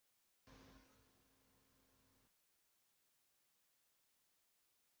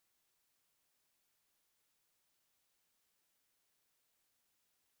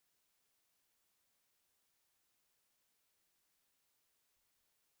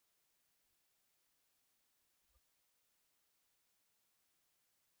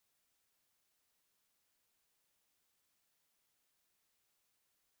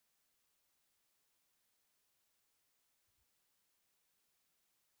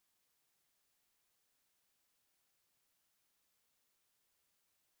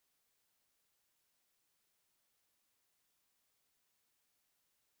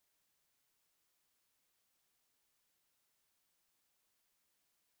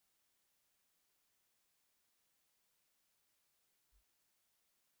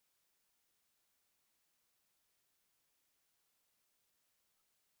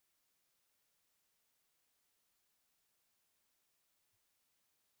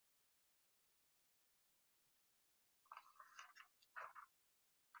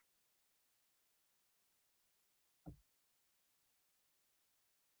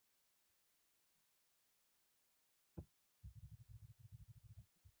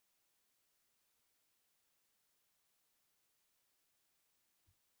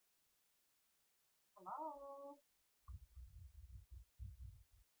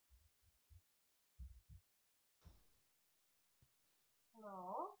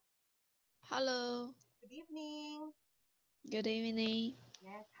Hello, Good evening. good evening.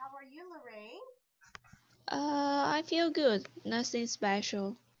 Yes, how are you, Lorraine? I feel good. Nothing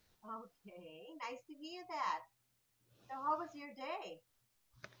special. Okay, nice to hear that. So, how was your day?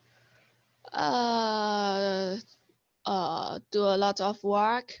 Uh, do a lot of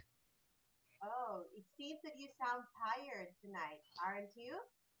work. Oh, it seems that you sound tired tonight, aren't you?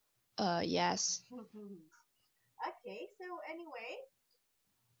 Yes. Okay, so anyway,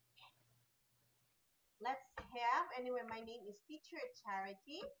 let's have, anyway, my name is Teacher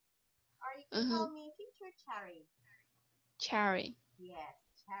Charity, or you can Uh-huh. call me Teacher Charity. Cherry. Yes,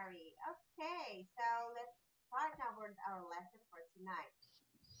 Charity. Okay, so let's start now with our lesson for tonight.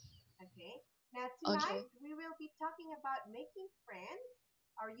 Okay. Now, tonight Okay. we will be talking about making friends.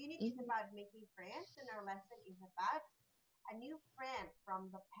 Our unit is Mhm. about making friends, and our lesson is about a new friend from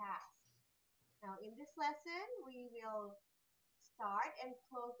the past. Now, in this lesson, we will start and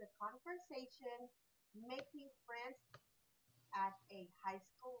close the conversation making friends at a high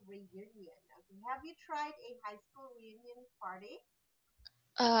school reunion. Okay. Have you tried a high school reunion party?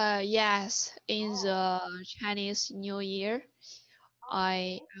 Yes. In Oh, the Chinese New Year,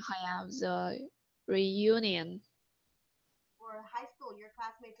 I okay. have the reunion. For high school, your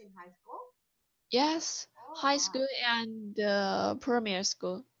classmates in high school? Yes, Oh, high wow. school and primary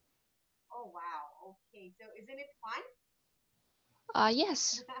school. Oh, wow. Okay. So, isn't it fun?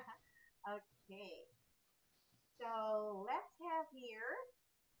 Yes. Okay, so let's have here.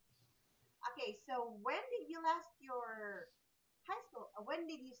 Okay, so when did you last your high school? When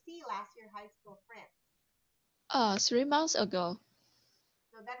did you see last your high school friends? 3 months ago.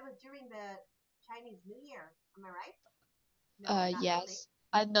 So that was during the Chinese New Year. Am I right? No, not really. Yes.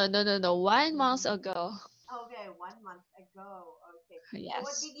 No. 1 month ago. Okay, 1 month ago. Okay. So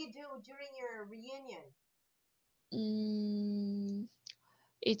what Yes. did you do during your reunion? Mm,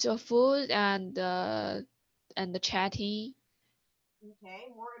 it's a food and the chatting. Okay,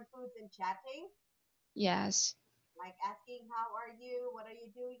 more on foods and chatting, Yes. like asking how are you, what are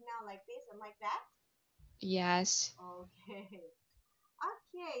you doing now, like this and like that. Yes. Okay.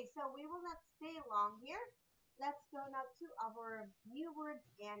 Okay, so we will not stay long here. Let's go now to our new words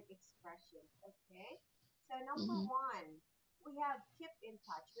and expressions. Okay, so number hmm one, we have keep in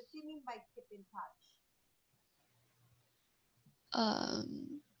touch. What do you mean by keep in touch?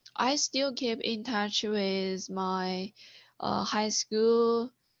 Um, I still keep in touch with my high school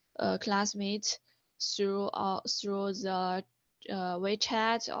classmates through the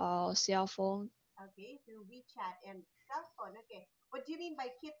WeChat or cell phone. Okay, through WeChat and cell phone. Okay, what do you mean by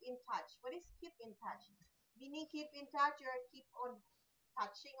keep in touch? What is keep in touch? Meaning keep in touch or keep on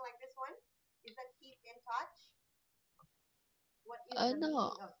touching like this one? Is that keep in touch? What is the No,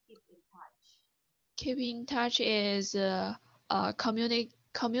 meaning of keep in touch? keep in touch is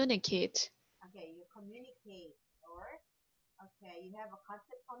communicate. Okay, you communicate or okay, you have a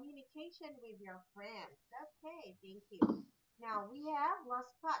constant communication with your friends. Okay, thank you. Now we have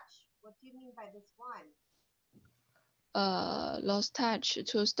lost touch. What do you mean by this one? Lost touch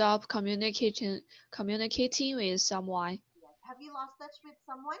to stop communicating with someone. Yes. Have you lost touch with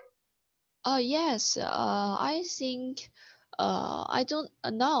someone? Yes, I think I don't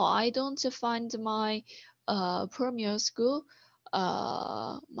now I don't find my premier school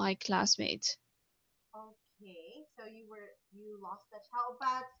my classmate. Okay, so you lost touch. How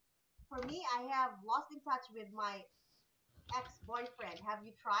about for me? I have lost in touch with my ex-boyfriend. Have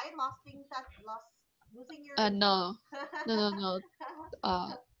you tried losing your No, no.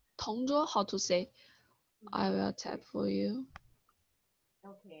 同桌 how to say? I Mhm. will type for you.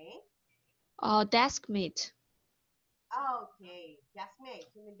 Okay. Desk mate. Okay. Jasmine.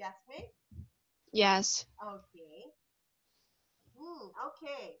 You mean Jasmine? Yes, Okay.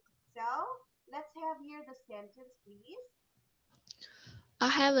 Okay. So let's have here the sentence, please. I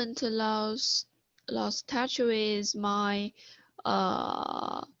haven't lost touch with my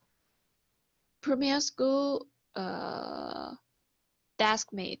uh premier school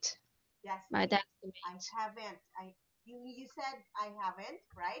desk mate. My Jasmine. desk I mate. haven't. You said I haven't,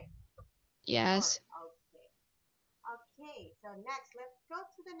 right? Or Yes. okay. Okay. So next, let's go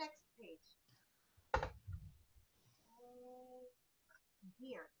to the next page. Um,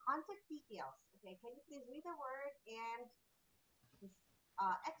 Here, contact details. Okay. Can you please read the word and this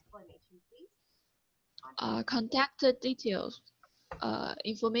explanation, please? Contact details. Contact details.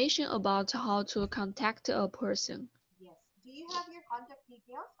 Information about how to contact a person. Yes. Do you have your contact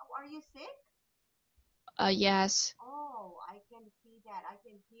details? Oh, are you sick? Yes. Oh, I can see that. I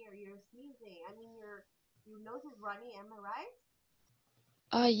can hear you're sneezing. I mean, your nose is runny. Am I right?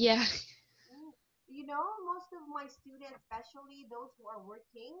 Yeah. Mm. You know, most of my students, especially those who are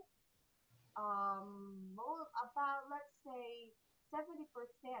working, About let's say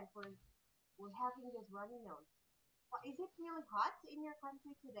 70% we're having this runny nose. Is it really hot in your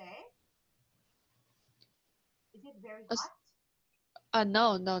country today? Is it very Uh, hot?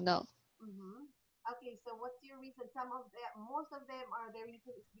 no, no, no. Mm-hmm. Okay, so what's your reason? Most of them are their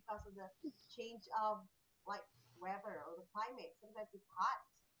reason is because of the change of like weather or the climate. Sometimes it's hot.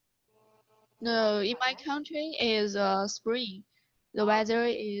 Is it No, also in hot my there? country is spring. The weather Okay,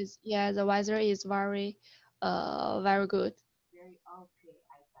 is yeah, the weather is very very good. very okay.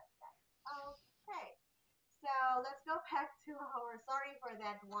 I got that. Okay, so let's go back to our. Sorry for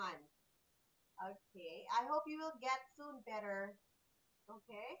that one. Okay, I hope you will get soon better.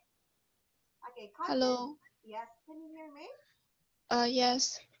 Okay, okay. Content. Hello. Yes, can you hear me?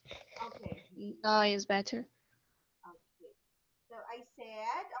 Yes. Okay, Now is better. okay. So I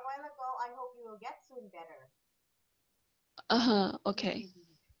said a while ago, I hope you will get soon better. Uh-huh. Okay.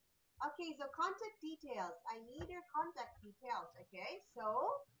 Okay, so contact details. I need your contact details. Okay,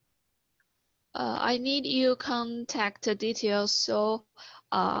 so I need your contact details, so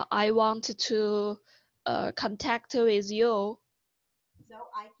I want to contact with you.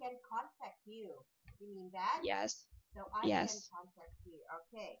 I can contact you. You mean that? Yes. So I can Yes. contact you.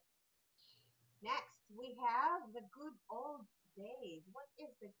 Okay. Next, we have the good old days. What is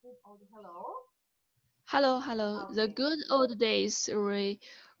the good old? Hello. Hello, hello. The Okay. good old days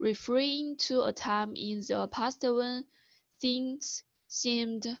referring to a time in the past when things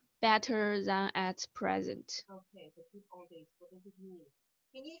seemed better than at present. Okay. The good old days. What does it mean?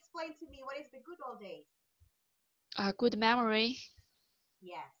 Can you explain to me what is the good old days? A good memory.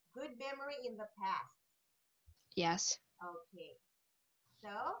 Yes. Good memory in the past. Yes. Okay. So,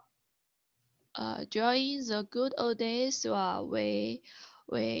 During the good old days, we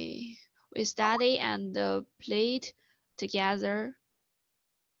we study and played together.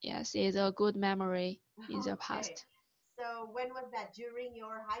 Yes, it's a good memory in the okay. past. So when was that? During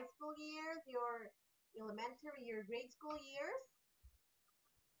your high school years, your elementary, your grade school years?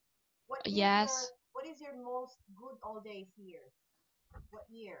 Yes. What is your most good old days years? What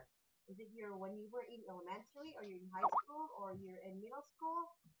year? Is it your when you were in elementary or you're in high school or you're in middle school?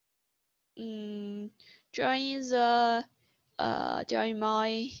 Mm, during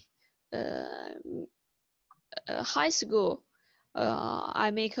my uh, high school,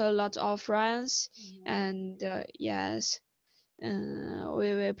 I make a lot of friends, Mm-hmm. and yes,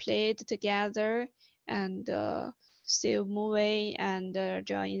 we will play it together and see a movie, and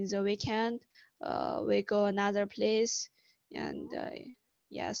during the weekend, we go another place, and Mm-hmm.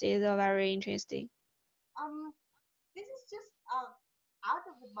 yes, it's very interesting. Um, this is just out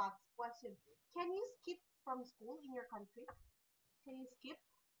of the box question. Can you skip from school in your country? Can you skip?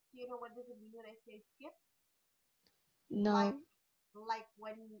 Do you know what does it mean when I say skip? Like No. like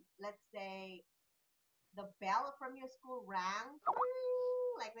when let's say the bell from your school rang,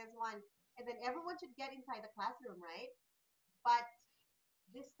 like this one, and then everyone should get inside the classroom, right? But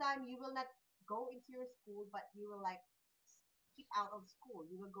this time you will not go into your school, but you will like skip out of school.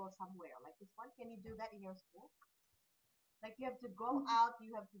 You will go somewhere like this one. Can you do that in your school? Like you have to go out,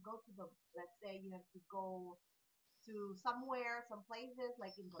 you have to go to the, let's say you have to go to somewhere, some places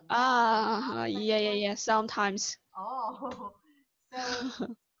like in the mall or the Ah, alley, like yeah, this yeah, one. yeah. Sometimes. Oh, so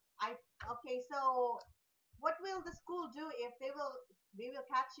I okay. So what will the school do if they will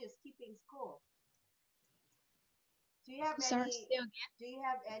catch you skipping school? Do you have Sorry, any? still again. Do you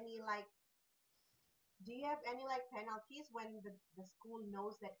have any like? Do you have any like penalties when the school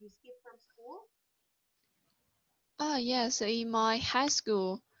knows that you skip from school? Ah, yes. In my high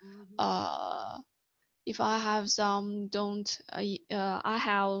school, Mm-hmm. uh, if I have some don't I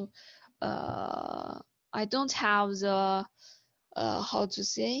have uh I don't have the how to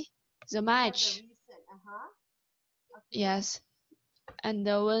say the You don't have the match. reason. Uh-huh. Okay. Yes, and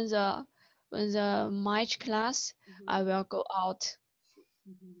when the match class, Mm-hmm. I will go out.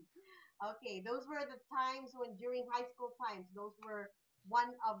 Okay, those were the times when during high school times, those were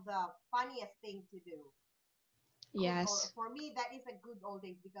one of the funniest thing to do. Good old, Yes. for me, that is a good old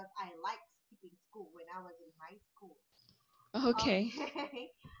days because I like skipping school when I was in high school. Okay.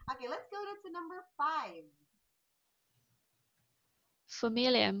 Okay. Okay, let's go to number five.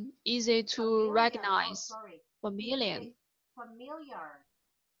 Familiar, easy to Familiar. Oh, recognize. sorry. Can you Familiar. say familiar?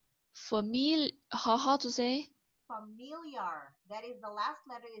 How to say? Familiar. That is the last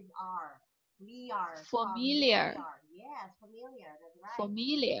letter is R. Liar. Familiar. Familiar. Yes, familiar. That's right.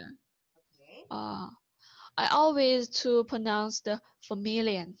 Familiar. Okay. Uh, I always to pronounce the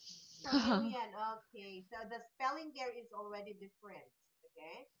familiar. Familiar. Okay. So the spelling there is already different.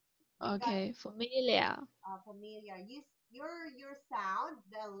 Okay. Because Okay, familiar. familiar. your sound,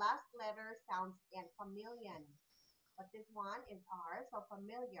 the last letter sounds in familiar. But this one is R, so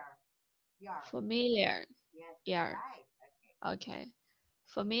familiar. Yar. Familiar. Yes, that's Yeah. right. Okay. Okay.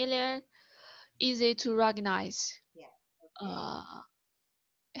 Familiar. Easy to recognize. Yes. Okay. Uh,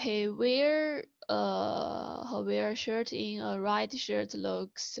 he wear shirt in a red shirt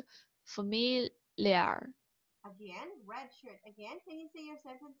looks familiar. Again, red shirt. Again, can you say your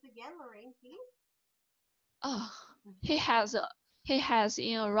sentence again, Lorraine, please? Oh, he Mm-hmm. has a he has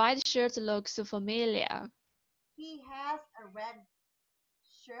in a red shirt looks familiar. He has a red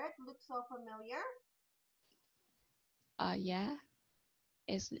shirt. Looks so familiar. Yeah,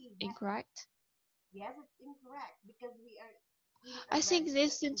 is He has. incorrect. Yes, it's incorrect because we are in a I red think this shirt.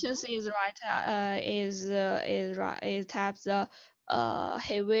 Mm-hmm. sentence is right. Is right. It has the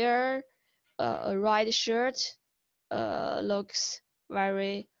he wear a red shirt. Looks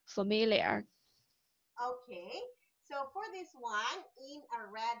very familiar. Okay. So for this one, in a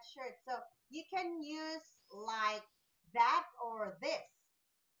red shirt. So you can use like that or this.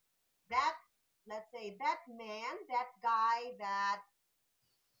 That, let's say that man, that guy, that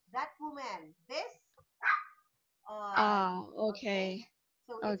woman. This, uh, Ah, okay. okay,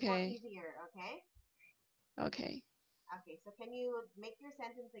 So it's more okay, easier. Okay. okay. Okay. So can you make your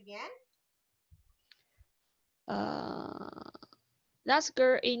sentence again? Uh, that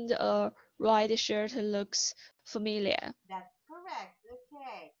girl in the red shirt looks familiar. That's correct.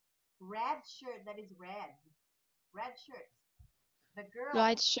 Okay. Red shirt. That is red. Red shirt. The Red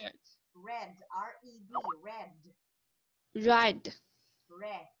girl. shirt, Red. R-E-D. Red. red,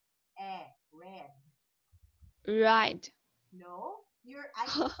 Red. Red. red. No, I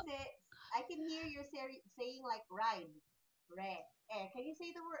can say, I can hear you saying like ride, re, Can you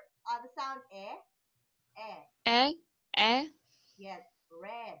say the word, the sound eh? eh, eh, Yes,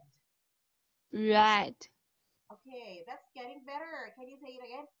 red. red, Okay, that's getting better. Can you say it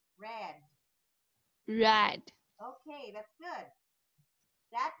again? Red. red. Okay, that's good.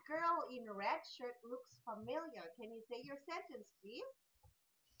 That girl in red shirt looks familiar. Can you say your sentence, please?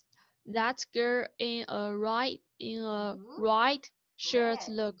 That girl in a Mm-hmm. red shirt Red,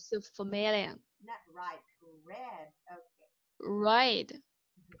 looks familiar. not right. Red. Okay. Red.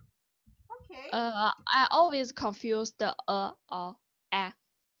 Okay. I always confuse the eh.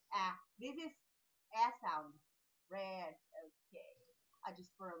 This is a sound. Red. Okay.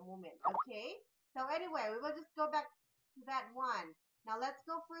 Just for a moment. Okay. So anyway, we will just go back to that one. Now let's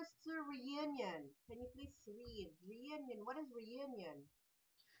go first to reunion. Can you please read reunion? What is reunion?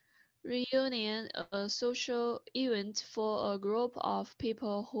 Reunion, a social event for a group of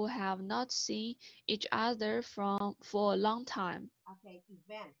people who have not seen each other from for a long time. Okay,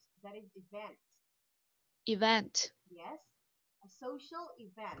 event. That is event. Event, Yes, a social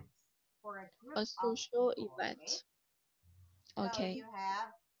event for a group a of social people. Okay. event. So Okay. you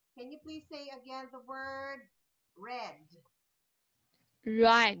have. Can you please say again the word red?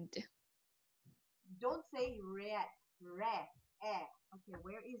 Red, Don't say red. Red. Okay,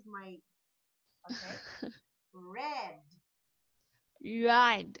 where is my? Okay, red.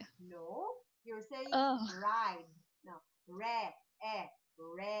 red. No, you're saying Oh, ride. No, red,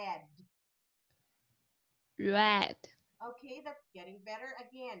 red. red, Okay, that's getting better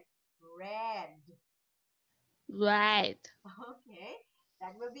again. Red. red. Okay,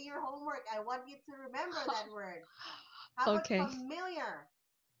 that will be your homework. I want you to remember that word. How about Okay. familiar?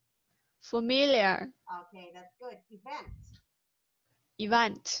 Familiar. Okay, that's good. Event.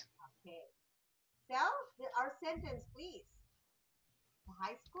 Event. Okay. So, our sentence, please. The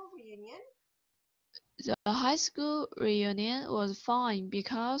high school reunion. The high school reunion was fun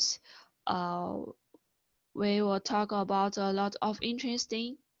because uh, we will talk about a lot of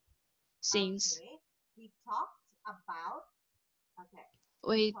interesting things. Okay. We talked about. Okay.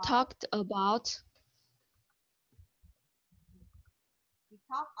 We We talked. talked about We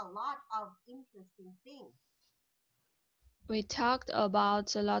talked a lot of interesting things. we talked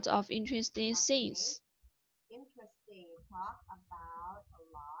about a lot of interesting Okay. things. Interesting. Talk about a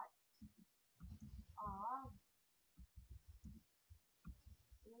lot of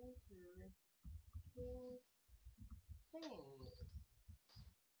interesting things.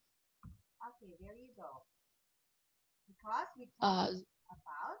 Okay, there you go. Because we talked Uh,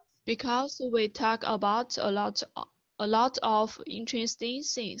 about. because we talk about a lot of interesting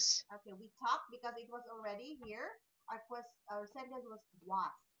things. Okay, we talked because it was already here. Our sentence was,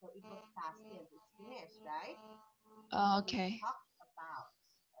 so it was past tense. It's finished, right? So we Okay. talked about.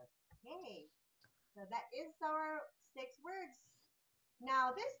 Okay, so that is our 6 words.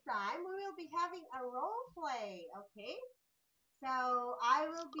 Now this time we will be having a role play. Okay, so I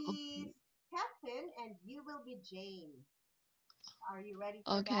will be Okay. Captain and you will be Jane. Are you ready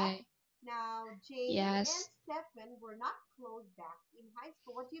for that? Okay. Now, Jane and Yes. Stephen were not close back in high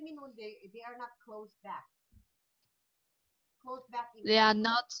school. What do you mean when they are not close back? Close back in They high are school.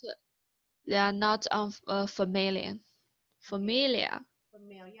 not they are not familiar. Okay, Familiar.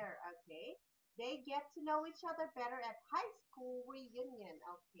 familiar. Okay. They get to know each other better at high school reunion.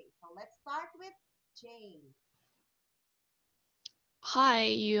 Okay, so let's start with Jane. Hi,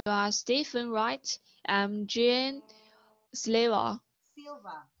 you are Stephen, right? I'm Jane Silva.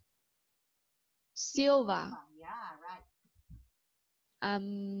 Silva. Silva. Silva. Yeah, right.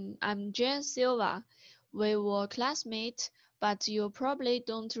 I'm Jane Silva. We were classmates, but you probably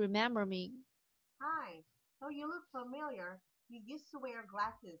don't remember me. Hi. So you look familiar. You used to wear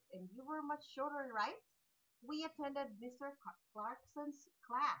glasses and you were much shorter, right? We attended Mr. Clarkson's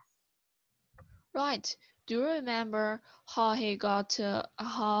class. Right. Do you remember how he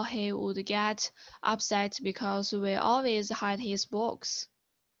would get upset because we always had his books?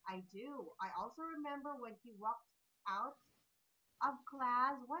 I do. I also remember when he walked out of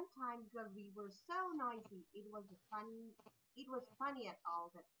class one time because we were so noisy. It was funny at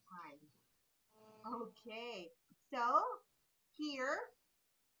all that time. Okay. So here,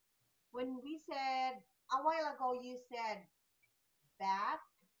 when we said a while ago, you said back,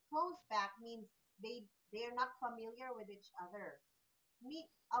 close back means they're not familiar with each other. Me,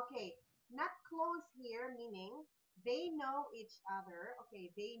 okay, not close here meaning they know each other.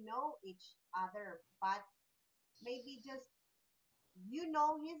 Okay, they know each other, but maybe just you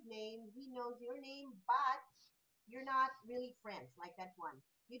know his name, he knows your name, but you're not really friends like that one.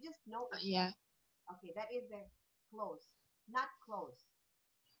 You just know each Yeah. other. Okay, that is the close, not close.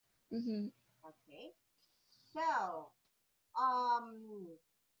 Mm-hmm. Okay, so um,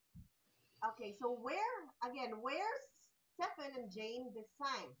 okay, so where's Stephen and Jane this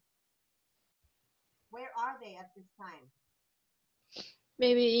time? Where are they at this time?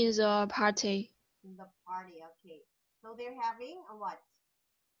 Maybe in the party. In the party. Okay, so they're having a what?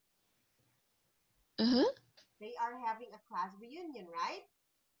 Uh-huh. They are having a class reunion, right?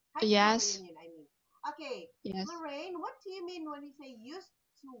 High school Yes. reunion, I mean. Okay, Yes. Lorraine, what do you mean when you say used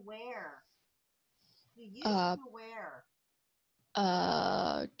to wear? You used Uh, to wear.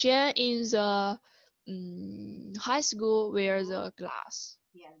 Jen in the high school wears Mm-hmm. the Yes,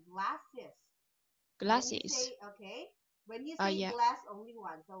 glasses. When you glasses. say, okay, when you say Yeah. glass, only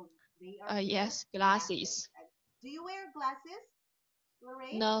one. So they are wear Yes, glasses. glasses. Do you wear glasses,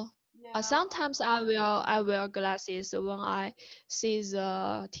 Lorraine? No. No. Sometimes I Mm-hmm. wear glasses when I see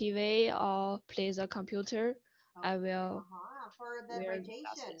the TV or play the computer. I Okay. will Uh-huh. For the wear radiation,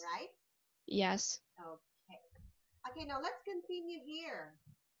 glasses. right? Yes. Okay. Okay, now let's continue here.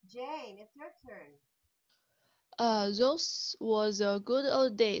 Jane, it's your turn. Those was the good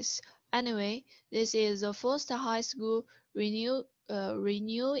old days. Anyway, this is the first high school renew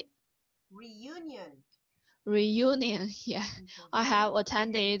renew Reunion. reunion. Yeah, I have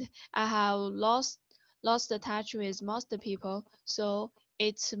attended. I have lost the touch with most people, so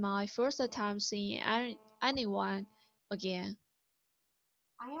it's my first time seeing anyone again.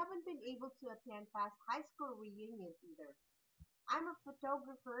 I haven't been able to attend past high school reunions either. I'm a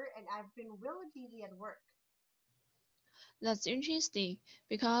photographer and I've been really busy at work. That's interesting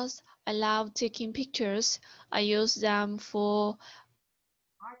because I love taking pictures. I use them for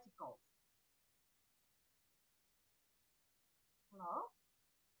Articles. Hello?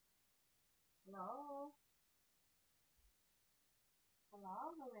 Hello?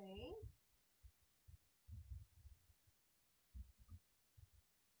 Hello, Lorraine?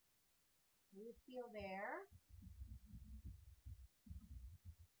 Are you still there?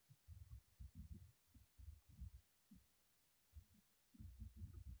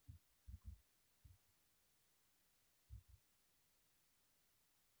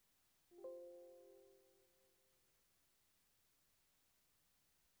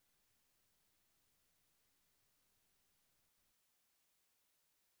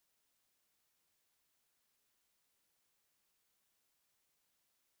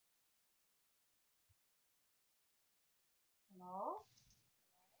 Hello?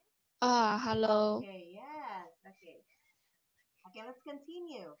 hello. Okay, yes. Okay. Okay, let's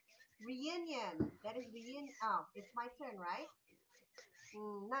continue. Reunion. That is reunion. Oh, it's my turn, right?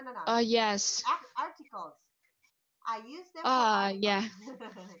 No, no, no. Yes. Articles. I use them for articles. Yeah,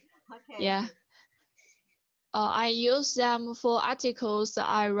 Okay. yeah. I use them for articles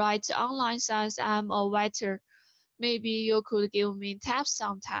I write online since I'm a writer. Maybe you could give me tips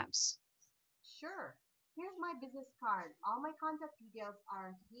sometimes. Sure. Here's my business card. All my contact details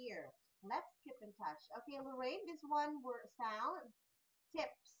are here. Let's keep in touch. Okay, Lorraine, this one were sound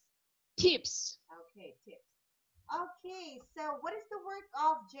tips. Tips. Okay, tips. Okay, so what is the work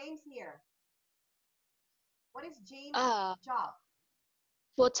of James here? What is James' Uh, job?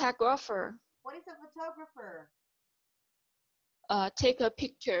 photographer. What is a photographer? Take a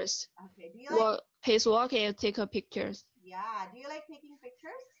pictures. Okay, do you like, Work. His work is take a pictures. yeah, do you like taking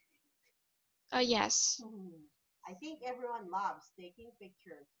pictures? Yes. I think everyone loves taking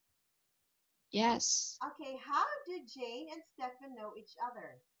pictures. Yes. Okay, how do Jane and Stefan know each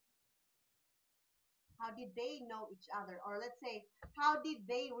other? How did they know each other? Or let's say, how did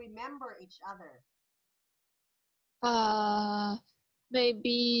they remember each other? Uh,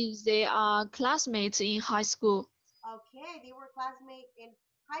 Maybe they are classmates in high school. Okay, they were classmates in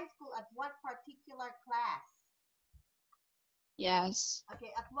high school at what particular class? Yes.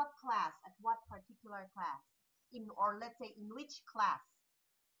 Okay, at what class? At what particular class? In, or let's say, in which class?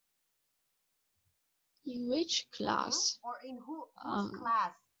 In which class? Or in whose Um,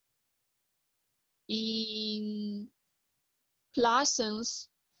 class? in Classon's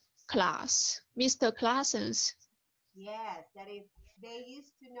class. Mr. Classon's. Yes, that is, they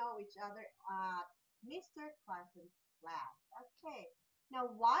used to know each other at Mr. Carson's class. Okay. Now,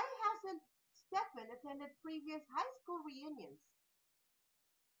 why hasn't Stefan attended previous high school reunions?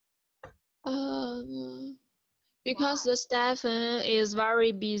 Um, because Why? the Stephen is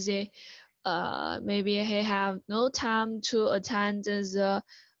very busy. Maybe he have no time to attend the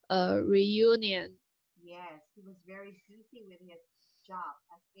reunion. Yes, he was very busy with his job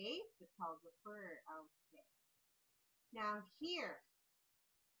as a photographer. Okay. Now, here,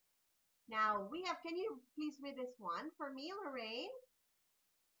 now we have, can you please read this one for me, Lorraine?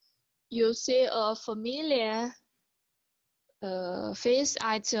 You see a familiar face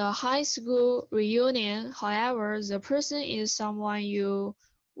at a high school reunion. However, the person is someone you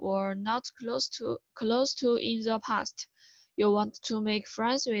were not close to in the past. You want to make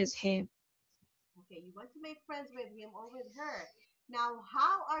friends with him. Okay, you want to make friends with him or with her. Now,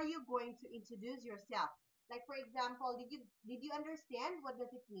 how are you going to introduce yourself? Like for example, did you understand what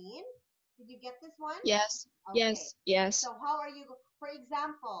does it mean? Did you get this one? Yes, Okay. yes, yes. So how are you for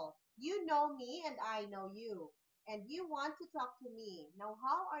example, you know me and I know you and you want to talk to me. Now,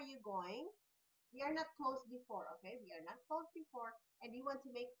 how are you going? We are not close before, okay? We are not close before and you want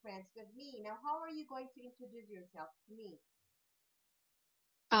to make friends with me. Now, how are you going to introduce yourself to me?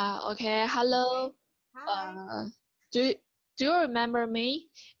 Okay. Okay. Hello. Hi. Uh, do do you remember me?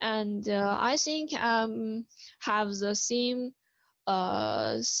 And I think have the same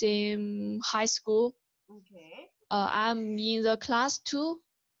high school. Okay. I'm in the class too.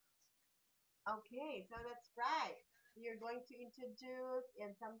 Okay, so that's right. You're going to introduce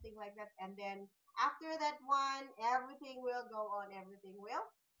and something like that. And then after that one, everything will go on, everything will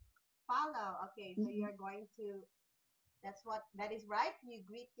follow. Okay, so Mhm. you're going to, that's what, that is right. You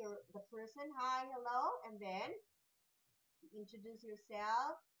greet the person, hi, hello, and then you introduce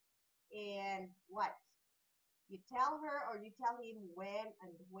yourself and what? You tell her or you tell him when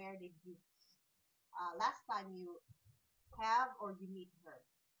and where did you, last time you have or you meet her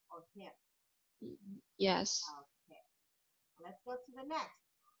or him. Yes. Okay. Let's go to the next.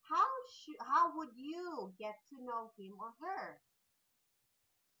 How would you get to know him or her?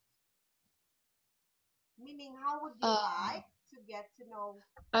 Meaning, how would you Uh, like to get to know?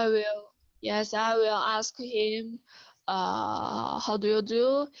 I will. Yes, I will ask him. How do you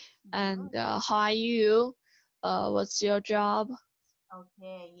do? Mhm. And how are you? What's your job?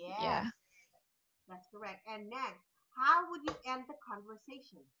 Okay, yes, Yeah. that's correct. And next, how would you end the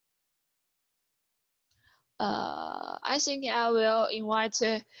conversation? I think I will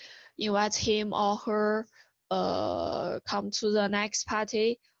invite him or her come to the next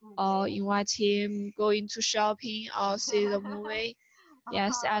party, or Okay. invite him going to shopping or see the movie.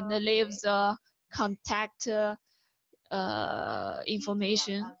 Yes, and leave Okay. the contact Details.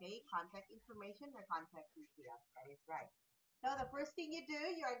 information. Okay, contact information or contact details. That is right. So the first thing you do,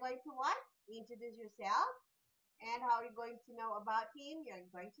 you are going to what? Introduce yourself. And how are you going to know about him? You're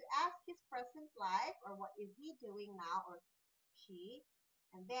going to ask his present life or what is he doing now or she.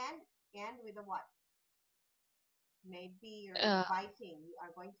 And then end with a what? Maybe you're Uh, inviting. You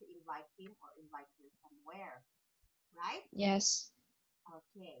are going to invite him or invite her somewhere, right? yes.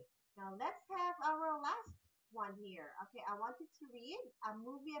 Okay. Now let's have our last one here. Okay, I wanted to read a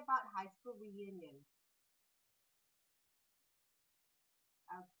movie about high school reunion.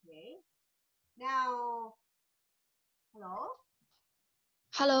 Okay. Now, hello?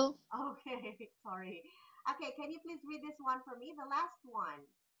 Hello. Okay, sorry. Okay, can you please read this one for me? The last one.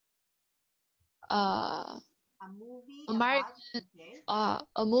 Uh, A movie about, American. okay,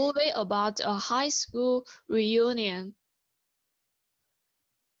 A movie about a high school reunion.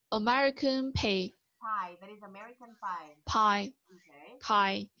 American Pie. Pie. That is American Pie. Pie, Okay.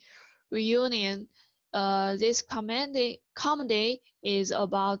 Pie reunion. This comedy is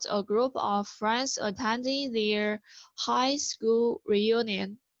about a group of friends attending their high school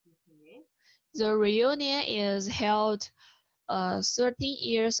reunion. Okay. The reunion is held 13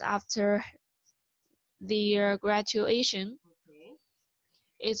 years after their graduation. Okay.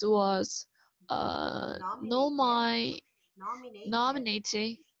 It was Nominated. nomi Nominated.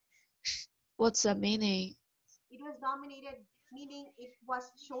 nominated. What's the meaning? It was nominated, meaning it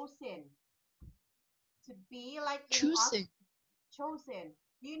was chosen to be like in Choosing. chosen.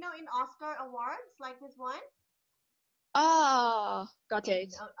 Do you know in Oscar awards like this one? Ah, got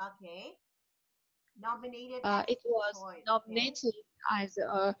it. No, okay. Nominated as It was choice. Okay. nominated as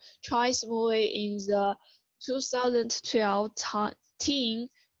a choice movie in the 2012 Teen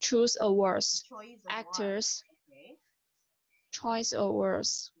Choice Awards. Choice award. Actors Okay. Choice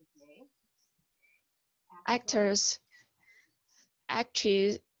Awards. Okay. Actors. Actors,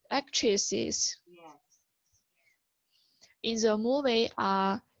 actress, actresses Yes. in the movie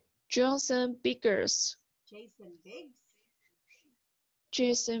are Johnson Biggers, Jason Biggs.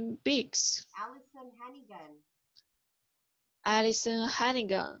 Jason Biggs, Allison Hannigan. Alison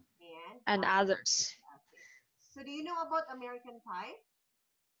Hannigan, And and others. others. Okay. So do you know about American Pie?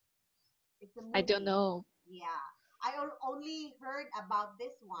 It's a I don't movie. know. Yeah. I only heard about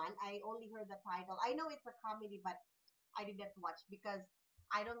this one. I only heard the title. I know it's a comedy, but I did not watch because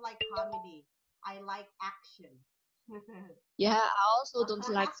I don't like comedy. I like action. Yeah, I also don't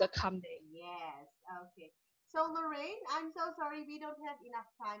like the comedy. Yes. Okay. So Lorraine, I'm so sorry we don't have enough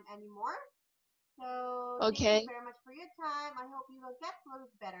time anymore. So thank you Okay, very much for your time. I hope you will get close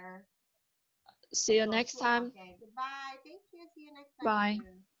better. see you So next soon. time. Okay. Goodbye. Thank you. See you next time Bye.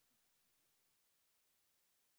 soon.